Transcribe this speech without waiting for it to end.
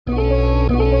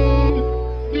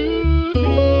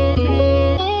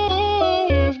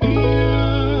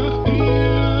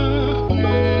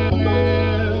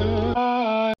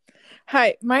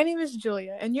Hi, my name is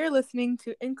Julia, and you're listening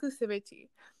to Inclusivity,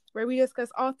 where we discuss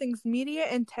all things media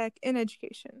and tech in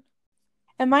education.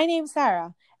 And my name's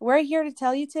Sarah. We're here to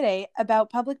tell you today about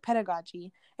public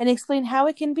pedagogy and explain how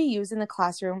it can be used in the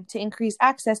classroom to increase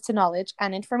access to knowledge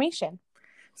and information.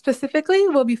 Specifically,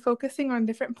 we'll be focusing on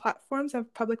different platforms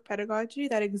of public pedagogy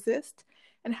that exist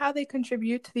and how they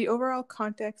contribute to the overall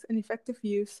context and effective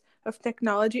use of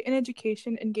technology in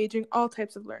education, engaging all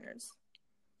types of learners.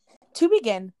 To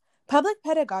begin, public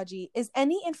pedagogy is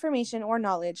any information or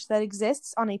knowledge that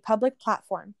exists on a public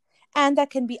platform and that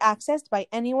can be accessed by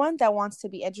anyone that wants to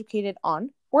be educated on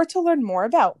or to learn more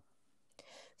about.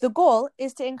 The goal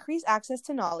is to increase access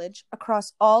to knowledge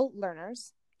across all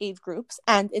learners, age groups,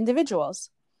 and individuals.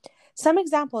 Some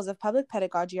examples of public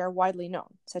pedagogy are widely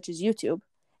known, such as YouTube,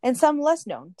 and some less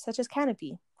known, such as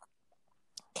Canopy.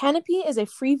 Canopy is a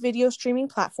free video streaming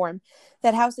platform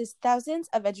that houses thousands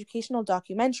of educational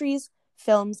documentaries,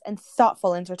 films, and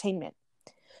thoughtful entertainment.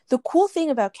 The cool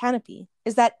thing about Canopy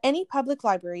is that any public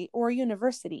library or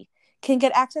university can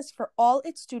get access for all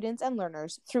its students and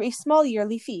learners through a small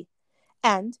yearly fee,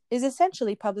 and is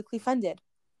essentially publicly funded.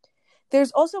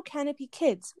 There's also Canopy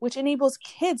Kids, which enables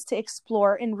kids to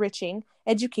explore enriching,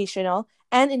 educational,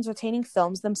 and entertaining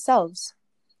films themselves.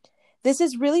 This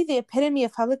is really the epitome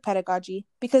of public pedagogy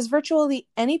because virtually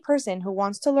any person who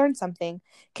wants to learn something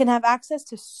can have access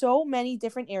to so many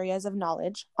different areas of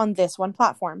knowledge on this one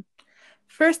platform.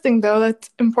 First thing, though, that's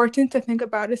important to think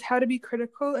about is how to be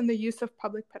critical in the use of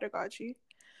public pedagogy.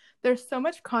 There's so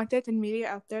much content and media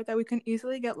out there that we can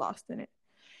easily get lost in it.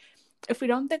 If we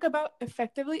don't think about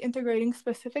effectively integrating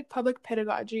specific public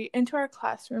pedagogy into our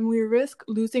classroom, we risk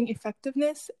losing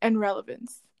effectiveness and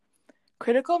relevance.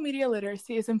 Critical media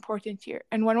literacy is important here,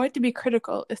 and one way to be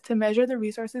critical is to measure the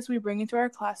resources we bring into our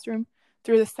classroom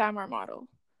through the SAMR model.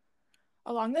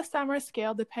 Along the SAMR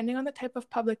scale, depending on the type of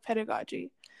public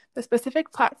pedagogy, the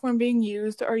specific platform being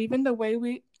used, or even the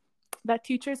way that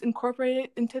teachers incorporate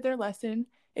it into their lesson,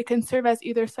 it can serve as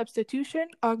either substitution,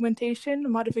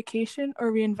 augmentation, modification,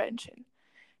 or reinvention.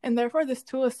 And therefore, this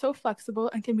tool is so flexible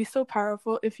and can be so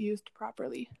powerful if used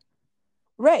properly.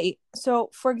 Right. So,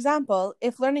 for example,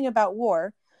 if learning about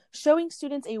war, showing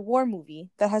students a war movie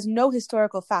that has no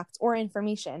historical facts or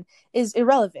information is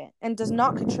irrelevant and does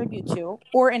not contribute to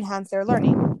or enhance their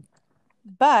learning.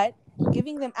 But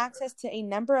giving them access to a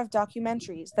number of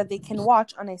documentaries that they can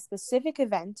watch on a specific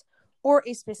event or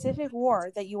a specific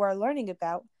war that you are learning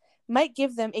about might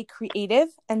give them a creative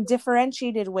and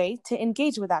differentiated way to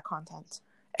engage with that content.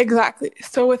 Exactly.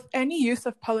 So with any use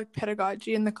of public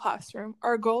pedagogy in the classroom,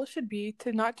 our goal should be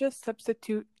to not just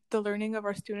substitute the learning of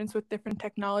our students with different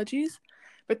technologies,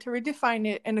 but to redefine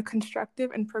it in a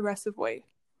constructive and progressive way.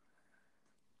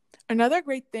 Another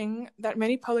great thing that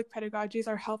many public pedagogies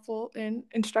are helpful in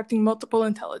instructing multiple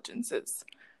intelligences.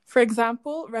 For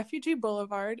example, Refugee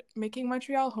Boulevard, Making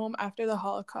Montreal Home After the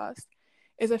Holocaust,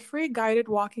 is a free guided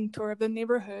walking tour of the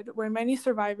neighborhood where many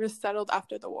survivors settled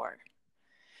after the war.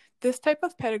 This type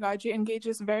of pedagogy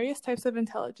engages various types of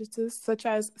intelligences, such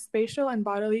as spatial and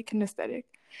bodily kinesthetic,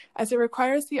 as it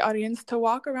requires the audience to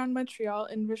walk around Montreal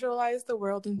and visualize the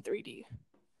world in 3D.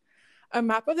 A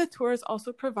map of the tour is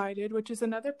also provided, which is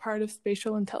another part of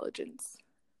spatial intelligence.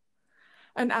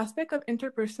 An aspect of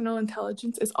interpersonal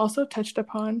intelligence is also touched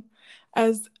upon,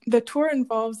 as the tour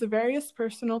involves the various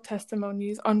personal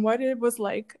testimonies on what it was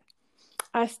like,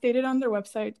 as stated on their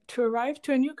website, to arrive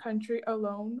to a new country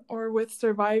alone or with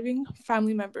surviving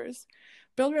family members,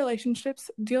 build relationships,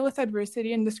 deal with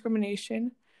adversity and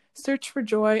discrimination, search for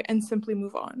joy, and simply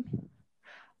move on.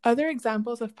 Other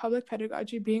examples of public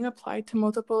pedagogy being applied to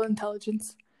multiple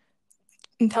intelligences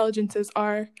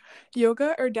are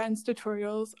yoga or dance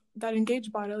tutorials that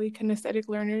engage bodily kinesthetic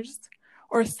learners,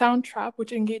 or sound trap,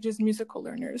 which engages musical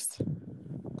learners.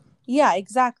 Yeah,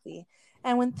 exactly.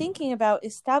 And when thinking about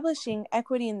establishing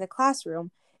equity in the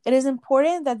classroom, it is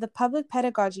important that the public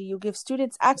pedagogy you give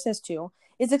students access to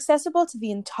is accessible to the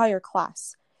entire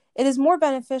class. It is more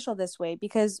beneficial this way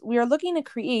because we are looking to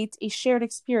create a shared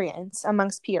experience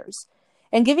amongst peers.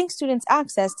 And giving students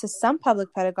access to some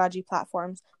public pedagogy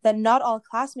platforms that not all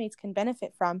classmates can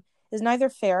benefit from is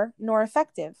neither fair nor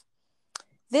effective.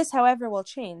 This, however, will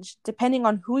change depending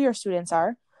on who your students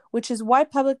are, which is why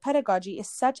public pedagogy is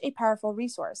such a powerful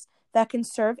resource that can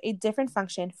serve a different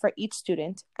function for each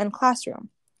student and classroom.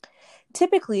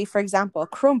 Typically, for example,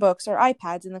 Chromebooks or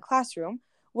iPads in the classroom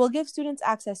will give students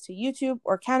access to YouTube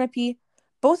or Canopy,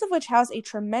 both of which house a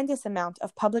tremendous amount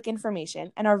of public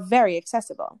information and are very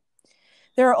accessible.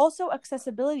 There are also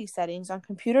accessibility settings on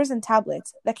computers and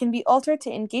tablets that can be altered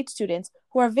to engage students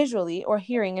who are visually or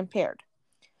hearing impaired.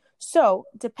 So,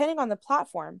 depending on the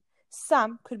platform,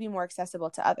 some could be more accessible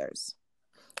to others.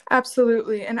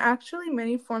 Absolutely. And actually,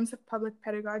 many forms of public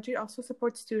pedagogy also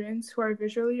support students who are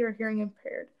visually or hearing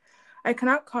impaired. I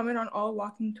cannot comment on all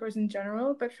walking tours in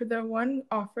general, but for the one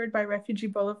offered by Refugee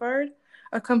Boulevard,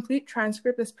 a complete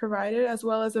transcript is provided, as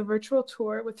well as a virtual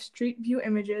tour with street view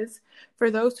images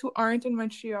for those who aren't in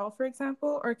Montreal, for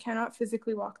example, or cannot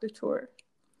physically walk the tour.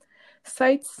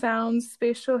 Sights, sounds,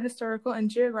 spatial, historical, and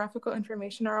geographical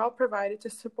information are all provided to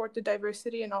support the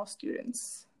diversity in all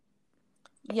students.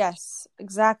 Yes,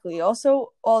 exactly.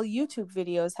 Also, all YouTube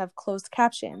videos have closed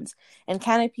captions, and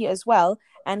Canopy as well.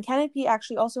 And Canopy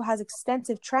actually also has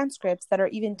extensive transcripts that are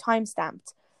even time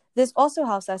stamped. This also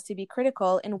helps us to be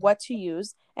critical in what to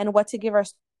use and what to give our.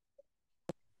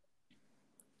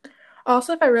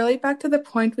 Also, if I relate back to the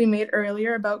point we made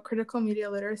earlier about critical media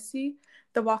literacy,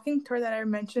 the walking tour that I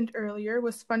mentioned earlier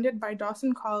was funded by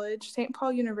Dawson College, St.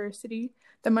 Paul University,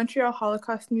 the Montreal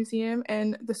Holocaust Museum,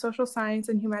 and the Social Science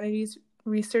and Humanities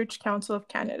Research Council of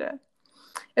Canada.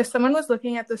 If someone was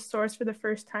looking at this source for the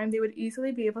first time, they would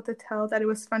easily be able to tell that it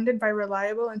was funded by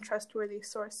reliable and trustworthy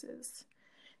sources.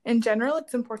 In general,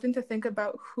 it's important to think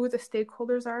about who the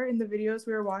stakeholders are in the videos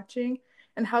we are watching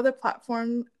and how the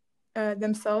platform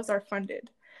themselves are funded.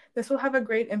 This will have a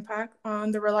great impact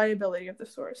on the reliability of the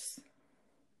source.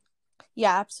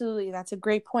 Yeah, absolutely. That's a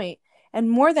great point. And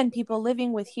more than people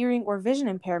living with hearing or vision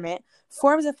impairment,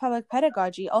 forms of public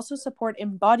pedagogy also support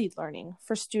embodied learning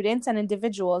for students and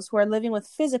individuals who are living with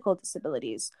physical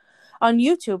disabilities. On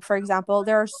YouTube, for example,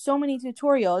 there are so many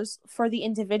tutorials for the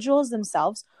individuals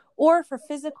themselves or for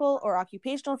physical or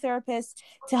occupational therapists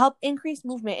to help increase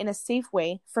movement in a safe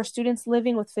way for students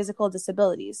living with physical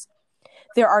disabilities.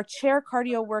 There are chair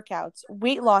cardio workouts,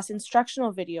 weight loss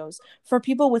instructional videos for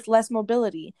people with less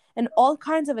mobility, and all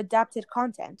kinds of adapted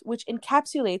content, which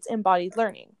encapsulates embodied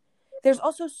learning. There's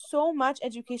also so much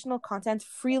educational content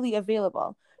freely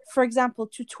available. For example,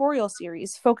 tutorial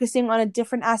series focusing on a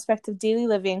different aspect of daily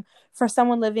living for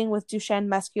someone living with Duchenne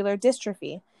muscular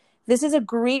dystrophy. This is a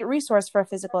great resource for a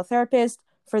physical therapist,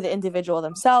 for the individual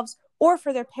themselves, or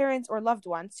for their parents or loved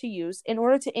ones to use in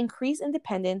order to increase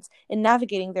independence in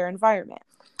navigating their environment.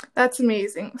 That's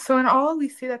amazing. So, in all, we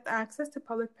see that the access to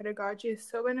public pedagogy is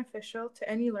so beneficial to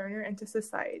any learner and to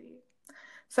society.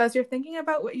 So, as you're thinking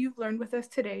about what you've learned with us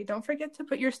today, don't forget to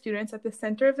put your students at the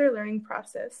center of their learning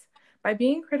process by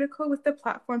being critical with the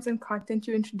platforms and content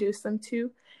you introduce them to,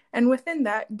 and within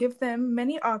that, give them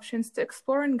many options to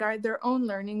explore and guide their own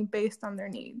learning based on their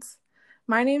needs.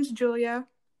 My name's Julia.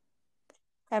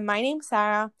 And my name's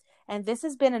Sarah, and this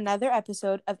has been another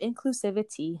episode of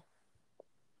Inclusivity.